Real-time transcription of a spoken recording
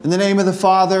In the name of the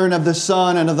Father, and of the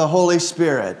Son, and of the Holy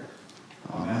Spirit.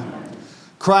 Amen.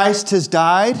 Christ has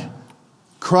died.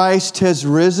 Christ has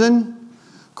risen.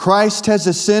 Christ has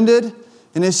ascended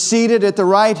and is seated at the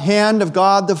right hand of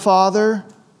God the Father.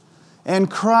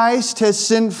 And Christ has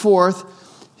sent forth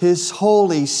His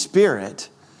Holy Spirit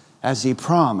as He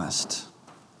promised.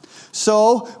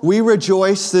 So we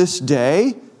rejoice this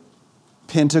day,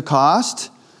 Pentecost,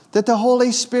 that the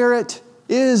Holy Spirit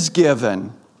is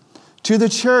given to the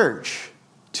church,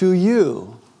 to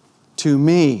you, to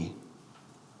me.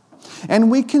 And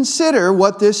we consider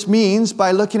what this means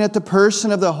by looking at the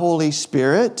person of the Holy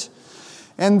Spirit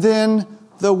and then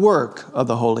the work of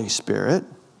the Holy Spirit.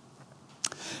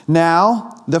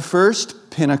 Now, the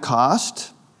first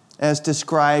Pentecost, as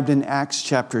described in Acts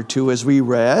chapter 2 as we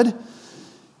read,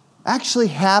 actually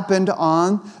happened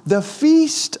on the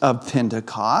Feast of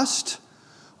Pentecost,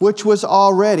 which was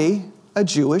already a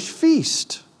Jewish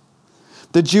feast.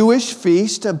 The Jewish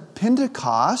feast of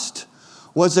Pentecost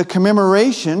was a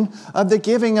commemoration of the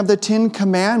giving of the 10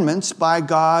 Commandments by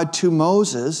God to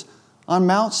Moses on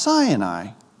Mount Sinai.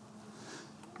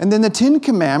 And then the 10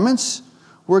 Commandments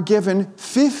were given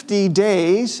 50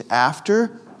 days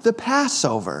after the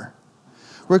Passover.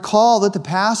 Recall that the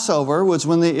Passover was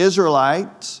when the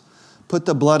Israelites put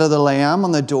the blood of the lamb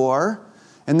on the door,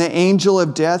 and the angel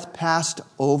of death passed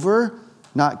over,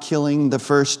 not killing the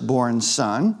firstborn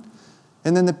son.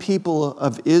 And then the people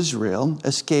of Israel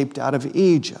escaped out of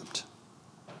Egypt.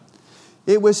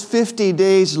 It was 50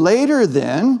 days later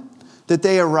then that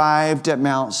they arrived at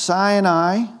Mount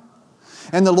Sinai,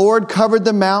 and the Lord covered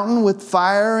the mountain with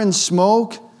fire and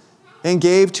smoke and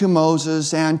gave to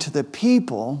Moses and to the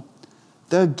people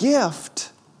the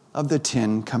gift of the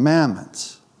 10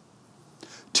 Commandments.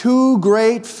 2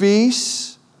 great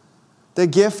feasts, the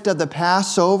gift of the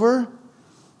Passover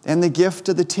and the gift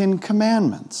of the 10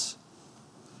 Commandments.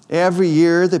 Every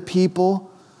year, the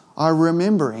people are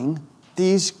remembering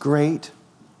these great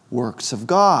works of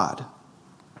God.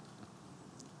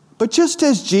 But just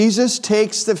as Jesus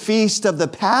takes the feast of the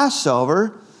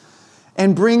Passover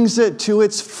and brings it to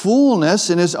its fullness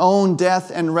in His own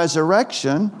death and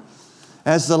resurrection,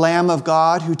 as the Lamb of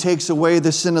God who takes away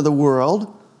the sin of the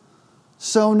world,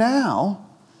 so now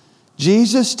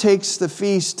Jesus takes the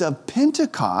feast of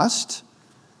Pentecost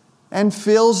and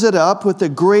fills it up with the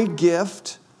great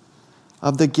gift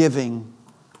of the giving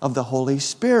of the Holy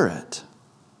Spirit.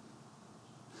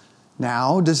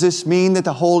 Now, does this mean that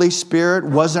the Holy Spirit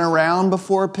wasn't around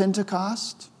before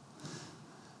Pentecost?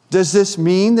 Does this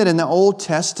mean that in the Old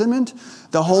Testament,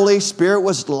 the Holy Spirit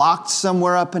was locked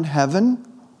somewhere up in heaven?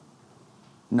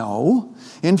 No.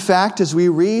 In fact, as we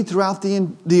read throughout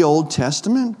the Old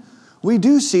Testament, we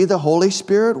do see the Holy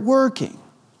Spirit working.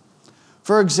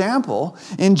 For example,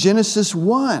 in Genesis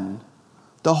 1,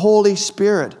 the Holy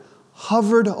Spirit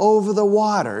hovered over the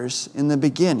waters in the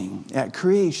beginning at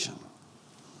creation.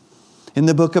 In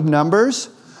the book of Numbers,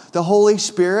 the Holy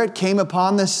Spirit came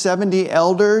upon the 70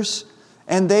 elders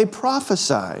and they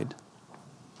prophesied.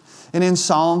 And in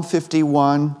Psalm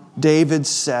 51, David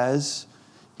says,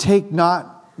 "Take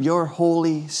not your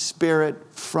Holy Spirit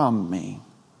from me."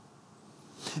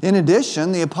 In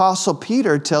addition, the Apostle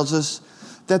Peter tells us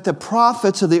that the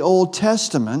prophets of the Old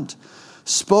Testament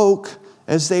spoke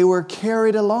as they were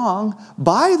carried along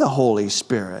by the Holy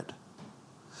Spirit.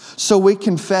 So we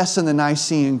confess in the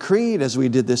Nicene Creed, as we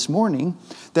did this morning,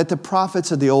 that the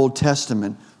prophets of the Old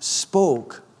Testament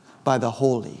spoke by the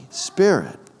Holy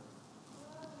Spirit.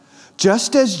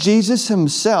 Just as Jesus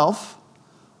Himself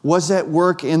was at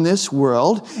work in this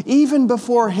world, even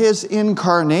before His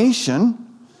incarnation,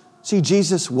 see,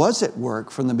 Jesus was at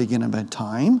work from the beginning of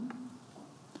time,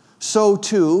 so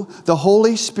too the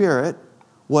Holy Spirit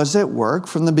was at work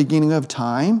from the beginning of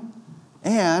time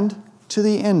and to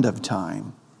the end of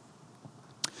time.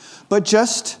 But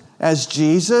just as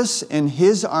Jesus in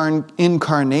His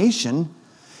incarnation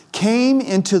came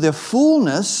into the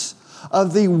fullness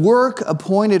of the work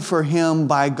appointed for Him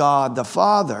by God the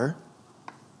Father,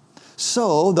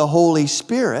 so the Holy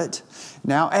Spirit,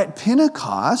 now at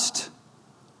Pentecost,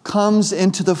 comes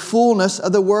into the fullness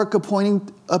of the work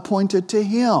appointed to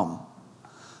Him,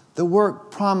 the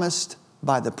work promised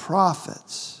by the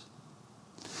prophets.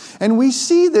 And we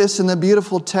see this in the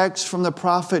beautiful text from the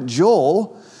prophet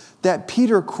Joel that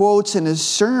Peter quotes in his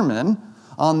sermon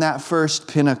on that first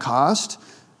Pentecost,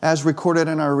 as recorded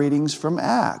in our readings from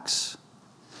Acts.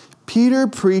 Peter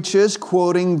preaches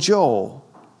quoting Joel,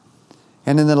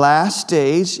 "And in the last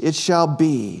days it shall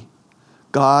be,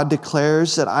 God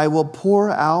declares that I will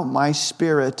pour out my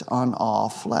Spirit on all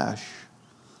flesh."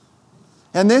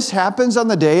 And this happens on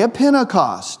the day of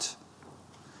Pentecost.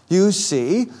 You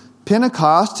see,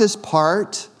 Pentecost is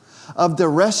part of the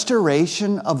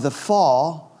restoration of the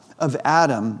fall of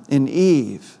Adam and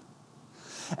Eve.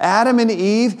 Adam and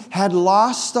Eve had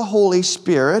lost the Holy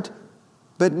Spirit,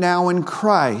 but now in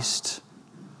Christ,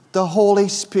 the Holy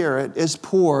Spirit is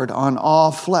poured on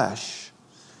all flesh,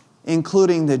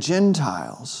 including the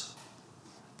Gentiles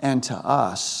and to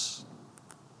us.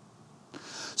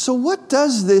 So what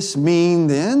does this mean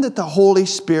then, that the Holy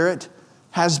Spirit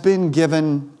has been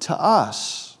given to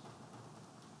us?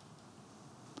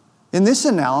 In this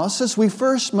analysis, we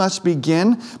first must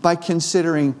begin by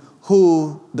considering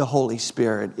who the Holy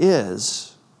Spirit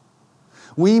is.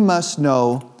 We must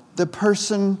know the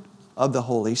person of the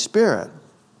Holy Spirit.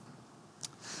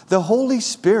 The Holy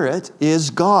Spirit is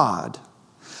God.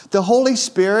 The Holy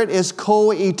Spirit is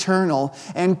co-eternal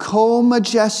and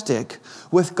co-majestic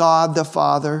with God the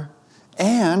Father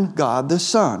and God the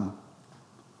Son.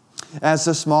 As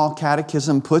the Small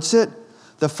Catechism puts it,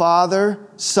 the Father,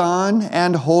 Son,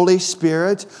 and Holy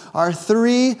Spirit are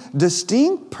three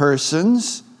distinct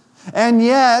persons and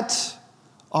yet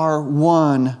are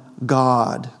one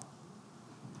God.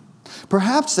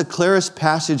 Perhaps the clearest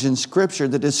passage in Scripture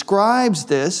that describes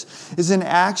this is in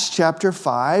Acts chapter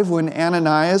 5, when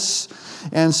Ananias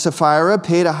and Sapphira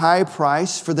paid a high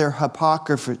price for their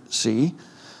hypocrisy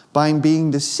by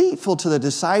being deceitful to the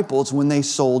disciples when they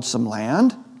sold some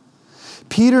land.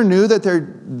 Peter knew that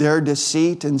their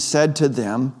deceit and said to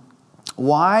them,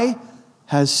 "Why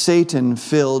has Satan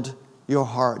filled your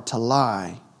heart to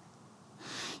lie?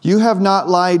 You have not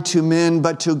lied to men,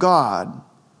 but to God.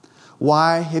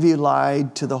 Why have you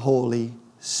lied to the Holy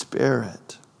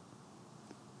Spirit?"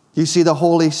 You see, the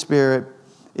Holy Spirit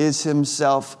is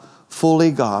himself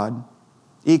fully God,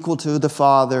 equal to the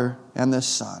Father and the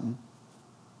Son.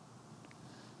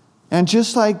 And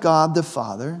just like God the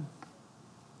Father,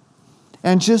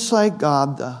 and just like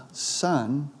God the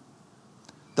Son,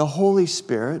 the Holy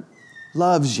Spirit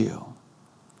loves you.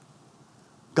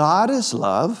 God is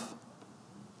love.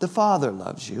 The Father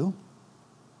loves you.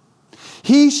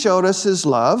 He showed us his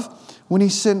love when he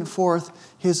sent forth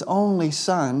his only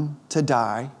Son to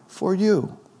die for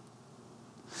you.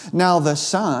 Now the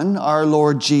Son, our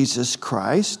Lord Jesus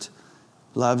Christ,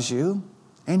 loves you,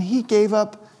 and he gave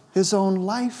up his own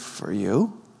life for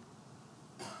you.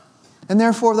 And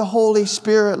therefore the Holy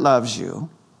Spirit loves you.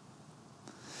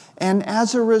 And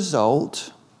as a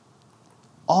result,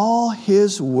 all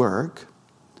his work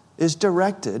is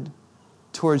directed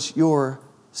towards your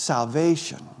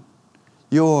salvation,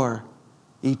 your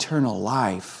eternal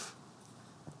life.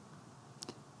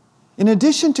 In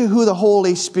addition to who the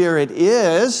Holy Spirit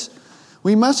is,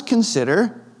 we must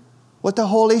consider what the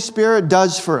Holy Spirit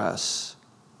does for us,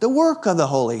 the work of the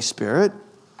Holy Spirit,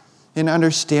 in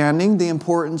understanding the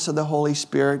importance of the Holy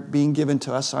Spirit being given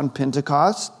to us on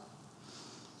Pentecost.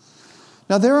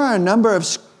 Now, there are a number of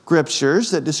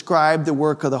scriptures that describe the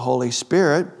work of the Holy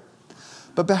Spirit,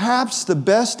 but perhaps the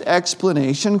best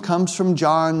explanation comes from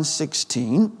John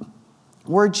 16,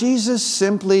 where Jesus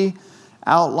simply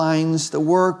outlines the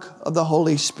work of the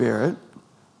Holy Spirit.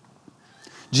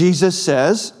 Jesus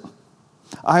says,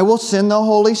 "I will send the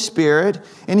Holy Spirit,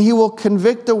 and he will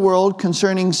convict the world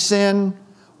concerning sin,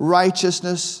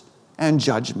 righteousness, and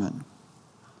judgment."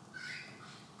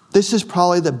 This is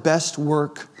probably the best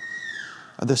work,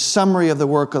 the summary of the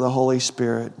work of the Holy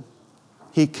Spirit.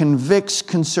 He convicts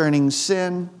concerning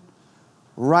sin,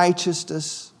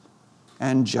 righteousness,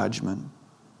 and judgment.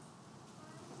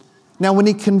 Now, when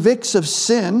he convicts of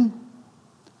sin,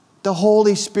 the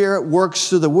Holy Spirit works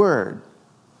through the Word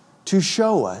to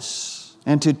show us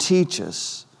and to teach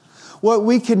us what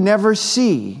we can never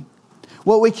see,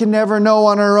 what we can never know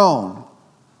on our own,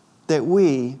 that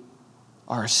we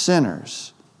are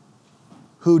sinners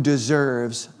who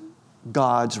deserves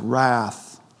God's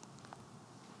wrath.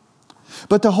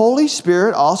 But the Holy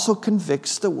Spirit also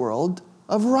convicts the world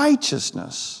of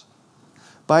righteousness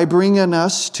by bringing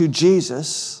us to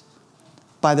Jesus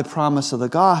by the promise of the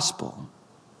gospel,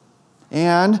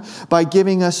 and by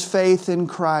giving us faith in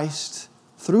Christ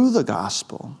through the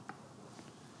gospel.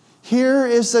 Here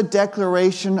is the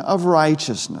declaration of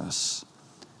righteousness,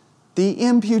 the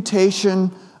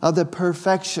imputation of the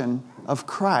perfection of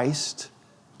Christ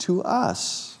to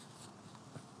us.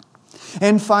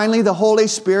 And finally, the Holy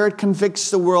Spirit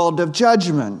convicts the world of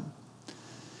judgment.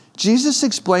 Jesus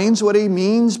explains what he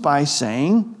means by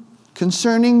saying,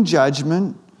 concerning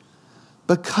judgment,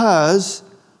 because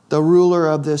the ruler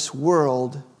of this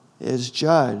world is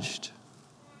judged.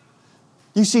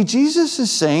 You see, Jesus is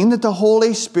saying that the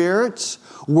Holy Spirit's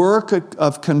work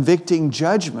of convicting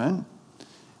judgment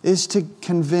is to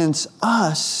convince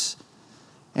us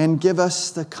and give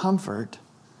us the comfort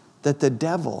that the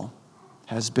devil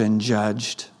has been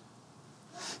judged.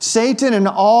 Satan and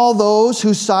all those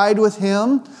who side with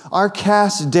him are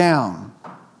cast down.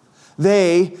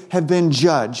 They have been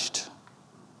judged.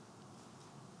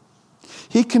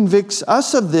 He convicts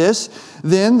us of this,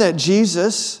 then, that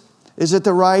Jesus is at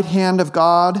the right hand of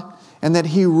God and that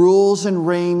he rules and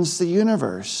reigns the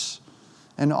universe,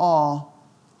 and all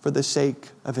for the sake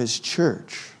of his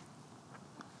church.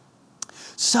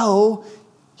 So,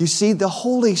 you see, the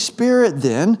Holy Spirit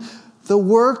then, the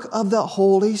work of the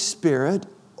Holy Spirit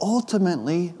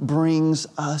ultimately brings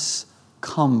us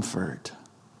comfort.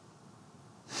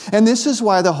 And this is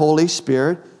why the Holy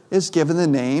Spirit is given the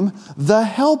name the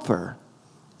Helper,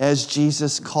 as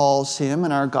Jesus calls him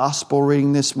in our gospel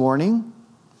reading this morning.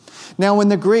 Now, in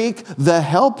the Greek, the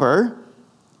Helper,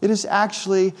 it is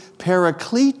actually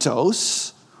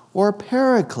parakletos or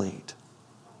paraclete.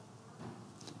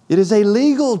 It is a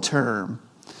legal term,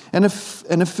 an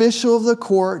official of the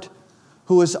court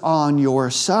who is on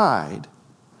your side,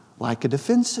 like a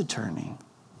defense attorney.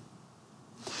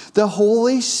 The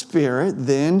Holy Spirit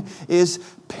then is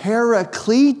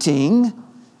paracleting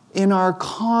in our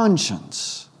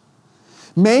conscience,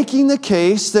 making the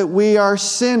case that we are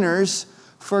sinners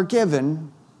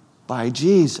forgiven by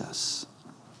Jesus.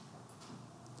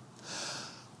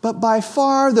 But by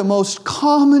far the most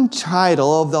common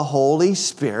title of the Holy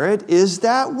Spirit is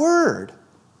that word,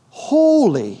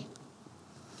 holy.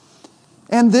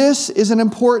 And this is an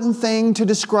important thing to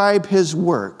describe his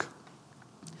work.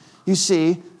 You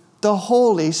see, the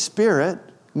Holy Spirit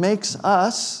makes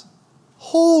us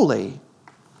holy.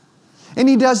 And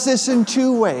he does this in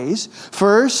two ways.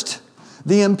 First,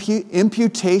 the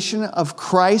imputation of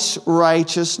Christ's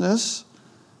righteousness.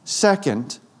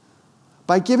 Second,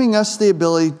 by giving us the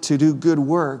ability to do good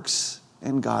works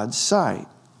in God's sight.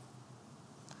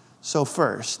 So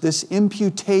first, this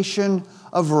imputation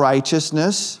of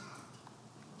righteousness.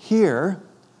 Here,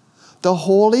 the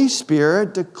Holy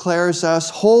Spirit declares us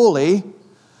holy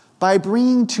by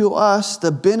bringing to us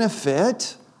the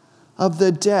benefit of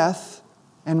the death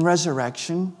and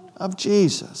resurrection of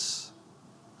Jesus.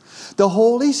 The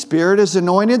Holy Spirit has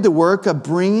anointed the work of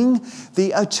bringing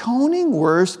the atoning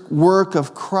work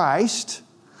of Christ,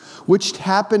 which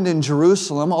happened in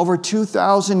Jerusalem over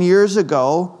 2,000 years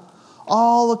ago,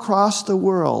 all across the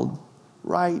world,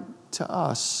 right to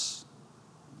us.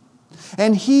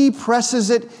 And he presses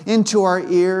it into our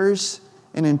ears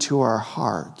and into our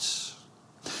hearts.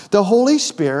 The Holy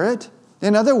Spirit,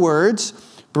 in other words,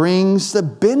 brings the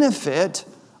benefit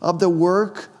of the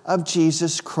work of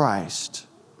Jesus Christ.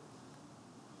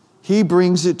 He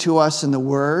brings it to us in the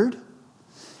Word,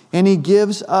 and he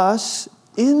gives us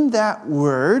in that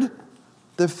Word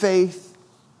the faith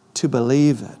to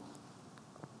believe it.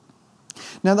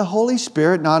 Now, the Holy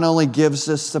Spirit not only gives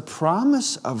us the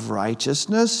promise of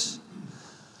righteousness,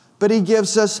 but he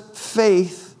gives us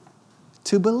faith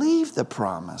to believe the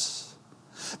promise.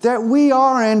 That we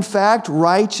are, in fact,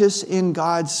 righteous in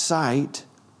God's sight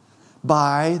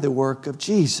by the work of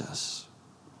Jesus.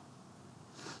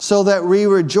 So that we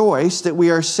rejoice that we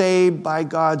are saved by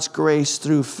God's grace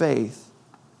through faith.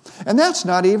 And that's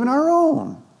not even our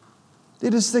own.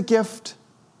 It is the gift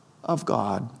of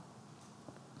God.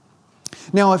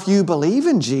 Now, if you believe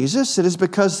in Jesus, it is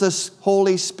because the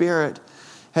Holy Spirit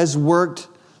has worked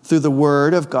through the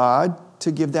Word of God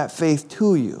to give that faith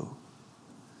to you.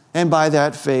 And by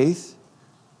that faith,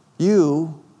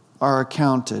 you are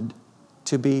accounted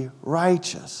to be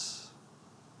righteous,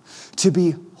 to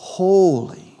be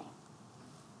holy,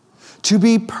 to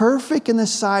be perfect in the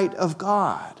sight of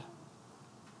God,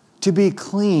 to be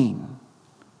clean,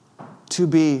 to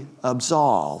be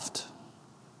absolved.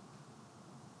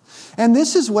 And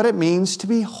this is what it means to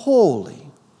be holy.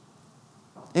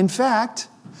 In fact,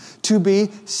 to be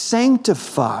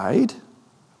sanctified.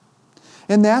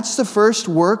 And that's the first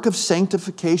work of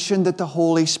sanctification that the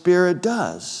Holy Spirit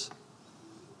does.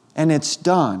 And it's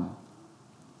done.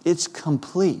 It's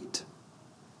complete.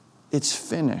 It's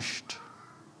finished.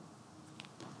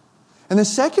 And the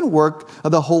second work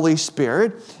of the Holy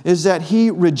Spirit is that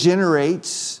he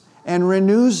regenerates and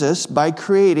renews us by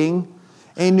creating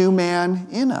a new man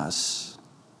in us.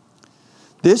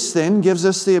 This then gives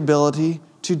us the ability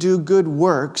to do good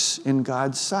works in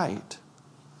God's sight.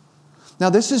 Now,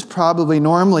 this is probably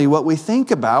normally what we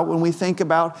think about when we think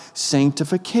about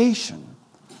sanctification,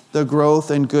 the growth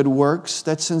in good works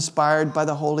that's inspired by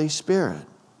the Holy Spirit.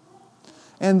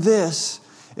 And this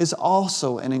is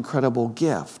also an incredible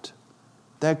gift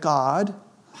that God,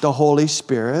 the Holy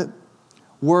Spirit,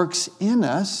 works in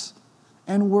us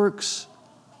and works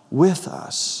with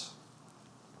us.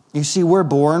 You see, we're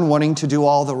born wanting to do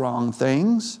all the wrong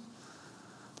things.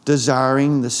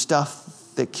 desiring the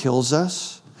stuff that kills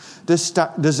us,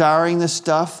 desiring the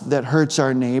stuff that hurts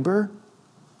our neighbor,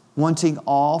 wanting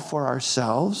all for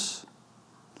ourselves.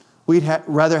 We'd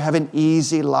rather have an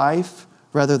easy life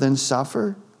rather than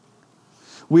suffer.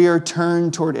 We are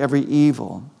turned toward every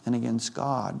evil and against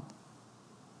God.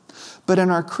 But in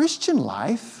our Christian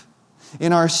life,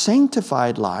 in our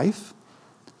sanctified life,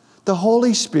 the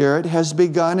Holy Spirit has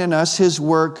begun in us His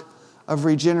work of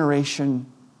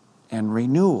regeneration and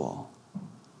renewal.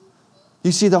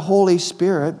 You see, the Holy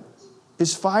Spirit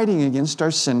is fighting against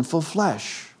our sinful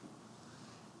flesh.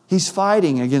 He's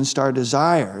fighting against our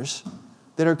desires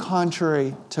that are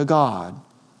contrary to God.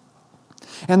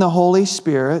 And the Holy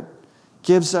Spirit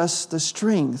gives us the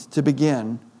strength to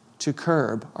begin to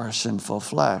curb our sinful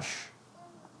flesh.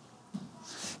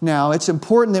 Now, it's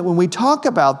important that when we talk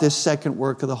about this second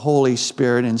work of the Holy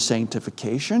Spirit in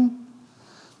sanctification,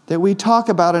 that we talk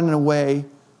about it in a way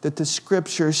that the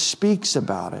Scripture speaks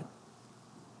about it.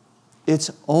 It's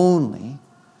only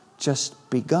just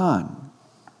begun.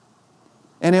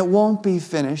 And it won't be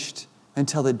finished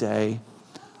until the day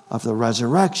of the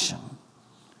resurrection.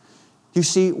 You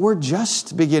see, we're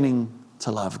just beginning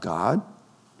to love God.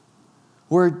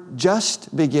 We're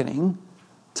just beginning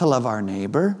to love our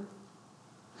neighbor.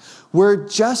 We're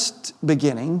just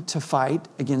beginning to fight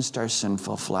against our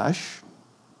sinful flesh.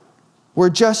 We're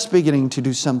just beginning to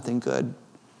do something good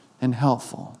and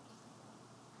helpful.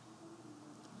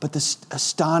 But the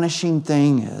astonishing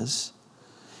thing is,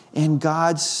 in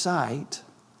God's sight,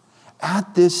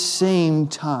 at this same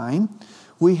time,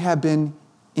 we have been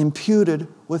imputed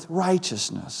with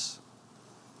righteousness.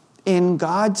 In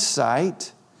God's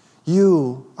sight,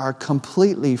 you are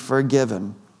completely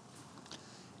forgiven.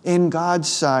 In God's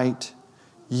sight,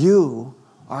 you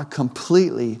are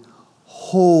completely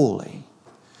holy.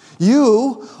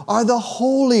 You are the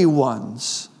holy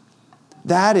ones.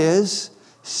 That is,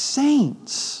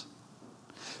 saints.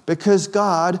 Because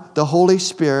God, the Holy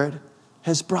Spirit,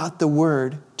 has brought the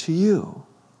Word to you.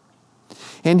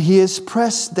 And He has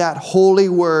pressed that holy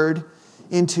Word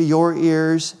into your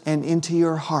ears and into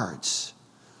your hearts,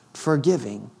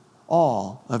 forgiving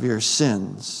all of your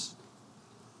sins.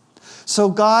 So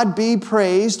God be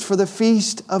praised for the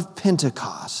feast of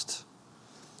Pentecost,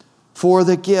 for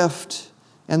the gift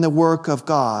and the work of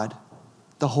God,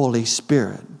 the Holy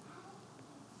Spirit.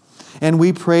 And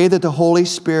we pray that the Holy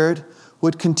Spirit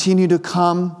would continue to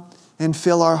come and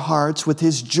fill our hearts with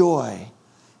His joy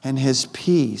and His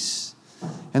peace,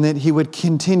 and that He would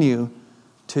continue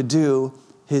to do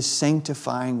His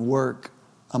sanctifying work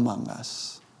among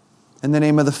us. In the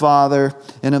name of the Father,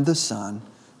 and of the Son,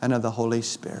 and of the Holy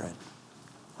Spirit.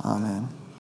 Amen.